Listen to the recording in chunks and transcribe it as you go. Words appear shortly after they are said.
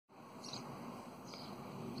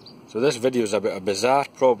So this video is about a bizarre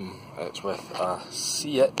problem. It's with a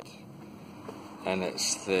Seat, and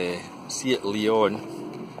it's the Seat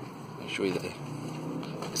Leon. I'll show you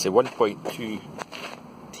it's a 1.2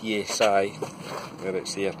 tsi, where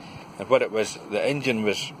it's there. And what it was, the engine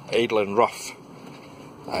was idling rough,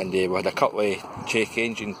 and we had a couple of check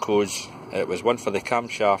engine codes. It was one for the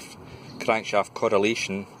camshaft, crankshaft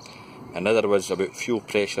correlation, another was about fuel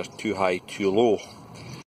pressure too high, too low.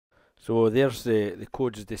 So there's the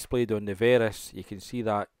codes displayed on the Verus. You can see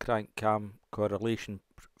that crank cam correlation,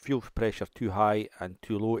 fuel pressure too high and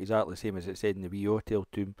too low, exactly the same as it said in the wee hotel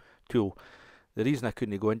tool. The reason I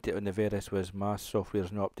couldn't go into it on the Verus was my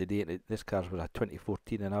software's not up to date. This car's was a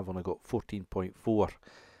 2014 and I've only got 14.4,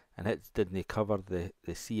 and it didn't cover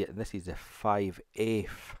the Seat, and this is the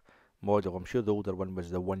 5F model. I'm sure the older one was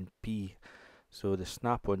the 1P, so the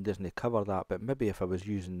snap-on doesn't cover that. But maybe if I was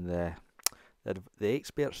using the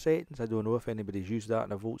expert settings, I don't know if anybody's used that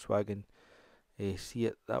in a Volkswagen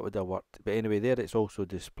Seat, that would have worked. But anyway, there it's also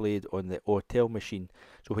displayed on the hotel machine.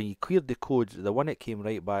 So when you cleared the codes, the one that came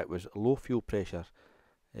right back was low fuel pressure.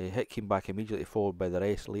 It came back immediately, followed by the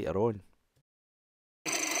rest later on.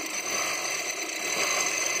 I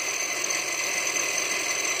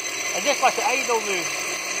just let it idle now.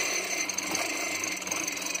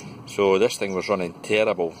 So this thing was running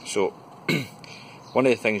terrible. So one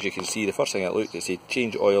of the things you can see, the first thing I looked at said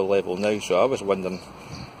change oil level now, so I was wondering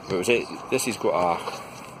what was it. This has got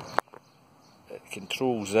it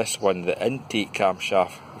controls this one, the intake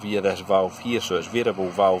camshaft, via this valve here, so it's variable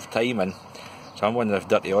valve timing. So I'm wondering if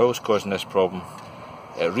dirty oil's causing this problem.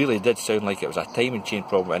 It really did sound like it was a timing chain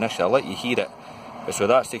problem initially. I'll let you hear it. But so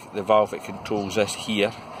that's the valve that controls this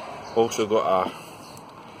here. Also got a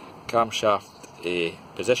camshaft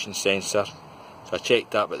position sensor. So I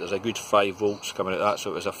checked that, but there's a good 5 volts coming out of that. So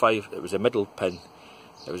it was a middle pin.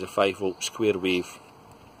 It was a 5 volt square wave.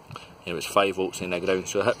 And it was 5 volts in the ground.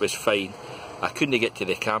 So that was fine. I couldn't get to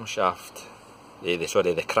the camshaft, the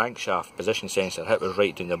crankshaft position sensor. It was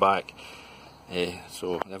right down the back.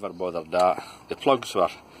 So never bothered that. The plugs were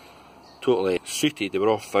totally sooted. They were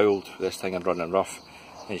all fouled. This thing had running rough.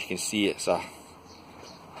 As you can see, it's a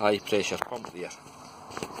high pressure pump there.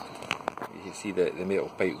 You can see the metal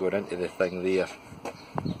pipe going into the thing there.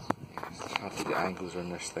 It's hard to get angles on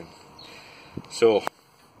this thing. So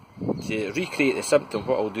to recreate the symptom,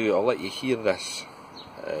 what I'll do, I'll let you hear this.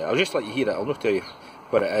 I'll just let you hear it. I'll not tell you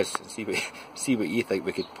what it is and see what you think.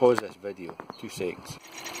 We could pause this video 2 seconds.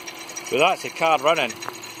 So that's the car running,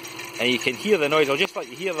 and you can hear the noise. I'll just let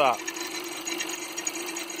you hear that.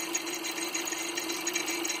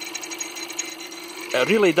 It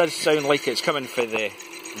really does sound like it's coming for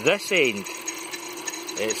this end.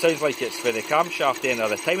 It sounds like it's for the camshaft end or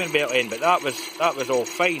the timing belt end, but that was all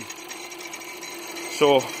fine.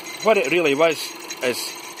 So what it really was is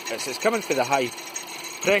it's coming for the high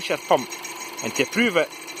pressure pump, and to prove it,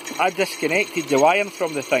 I disconnected the wiring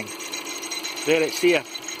from the thing. There it's here,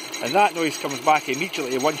 and that noise comes back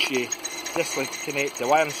immediately once you disconnect the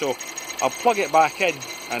wiring. So I'll plug it back in,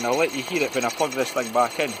 and I'll let you hear it when I plug this thing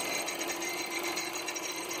back in.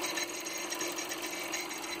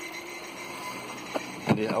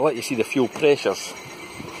 And I'll let you see the fuel pressures.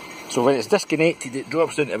 So when it's disconnected, it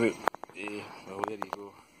drops down to about, well, there you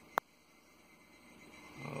go.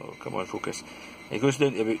 Oh, come on, focus. It goes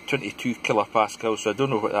down to about 22 kilopascals, so I don't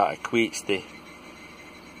know what that equates to.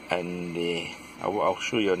 And I'll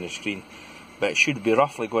show you on the screen. But it should be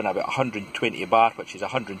roughly going about 120 bar, which is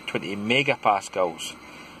 120 megapascals.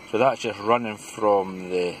 So that's just running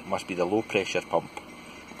from must be the low pressure pump.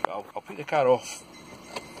 But I'll put the car off.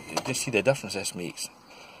 Just see the difference this makes.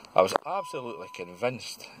 I was absolutely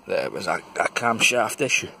convinced that it was a camshaft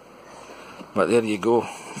issue. But there you go.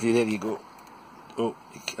 See, there you go. Oh,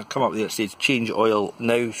 I'll come up there, it says change oil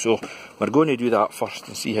now. So we're going to do that first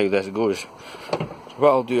and see how this goes. So what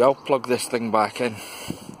I'll do, I'll plug this thing back in,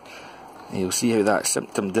 and you'll see how that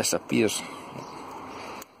symptom disappears.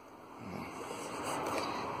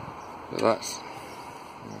 So that's,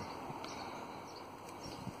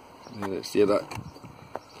 let's see that.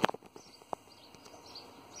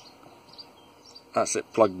 That's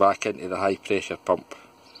it plugged back into the high pressure pump.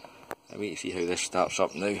 And wait to see how this starts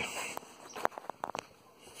up now.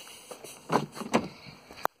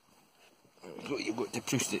 You've got to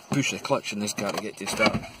push the clutch in this car to get to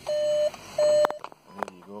start. And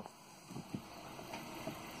there you go.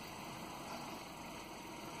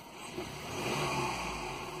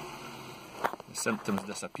 The symptoms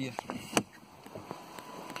disappear.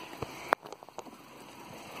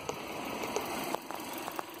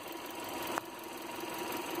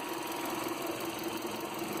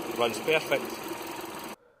 Runs perfect.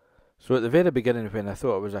 So at the very beginning, when I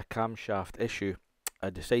thought it was a camshaft issue, I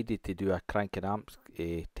decided to do a crank and amps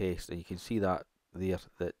test, and you can see that there,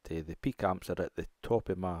 that the peak amps are at the top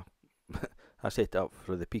of my I set it up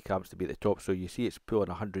for the peak amps to be at the top, so you see it's pulling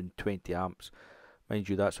 120 amps. Mind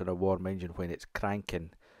you, that's on a warm engine when it's cranking.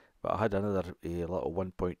 But I had another little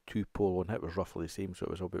 1.2 pole and it was roughly the same, so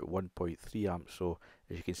it was about 1.3 amps. So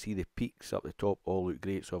as you can see, the peaks up the top all look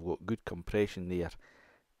great, so I've got good compression there,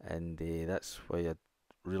 and that's why I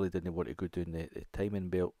really didn't want to go down the timing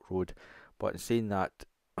belt road. But in saying that,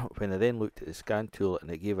 when I then looked at the scan tool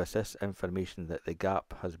and it gave us this information that the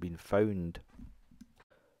gap has been found.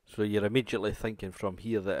 So you're immediately thinking from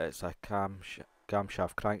here that it's a camshaft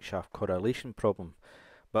crankshaft correlation problem.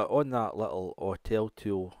 But on that little hotel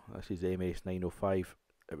tool, this is MS905,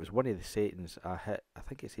 it was one of the settings I hit. I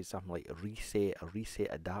think it said something like reset or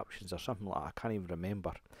reset adaptions or something like that. I can't even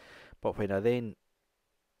remember. But when I then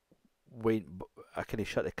I kind of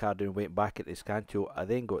shut the car down and went back at the scan tool, I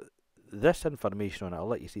then got this information on it. I'll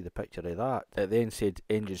let you see the picture of that. It then said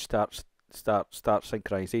engine start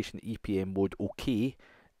synchronization EPM mode OK,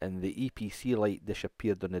 and the EPC light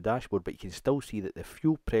disappeared on the dashboard, but you can still see that the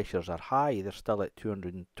fuel pressures are high. They're still at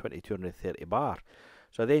 220, 230 bar.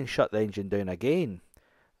 So I then shut the engine down again,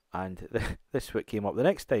 and this is what came up the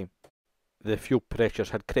next time. The fuel pressures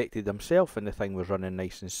had corrected themselves and the thing was running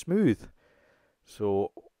nice and smooth.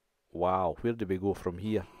 So, wow, where do we go from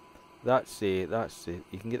here? That's you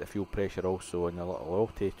can get the fuel pressure also in the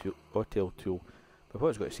little hotel tool. But what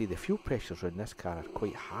I was going to say, the fuel pressures in this car are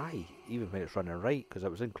quite high, even when it's running right, because I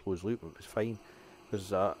was in closed loop, it was fine.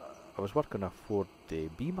 Because I was working on a Ford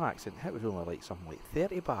B-Max, and it was only like something like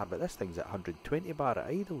 30 bar, but this thing's at 120 bar at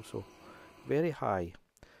idle, so very high.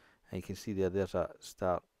 And you can see there's a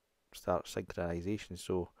start synchronization.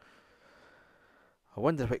 So I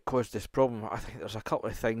wonder what caused this problem. I think there's a couple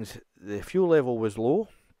of things. The fuel level was low.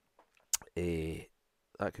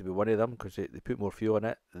 That could be one of them, because they put more fuel in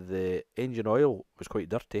it. The engine oil was quite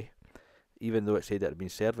dirty, even though it said it had been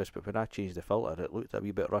serviced, but when I changed the filter it looked a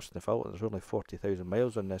wee bit rust in the filter. There's only 40,000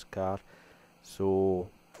 miles on this car, so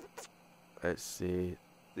it's the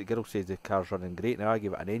girl says the car's running great. Now I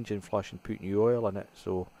gave it an engine flush and put new oil in it,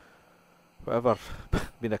 so whatever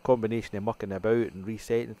been a combination of mucking about and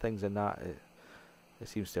resetting things and that, it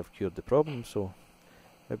seems to have cured the problem. So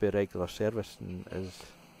maybe regular servicing is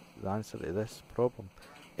the answer to this problem.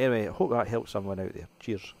 Anyway, I hope that helps someone out there.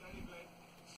 Cheers.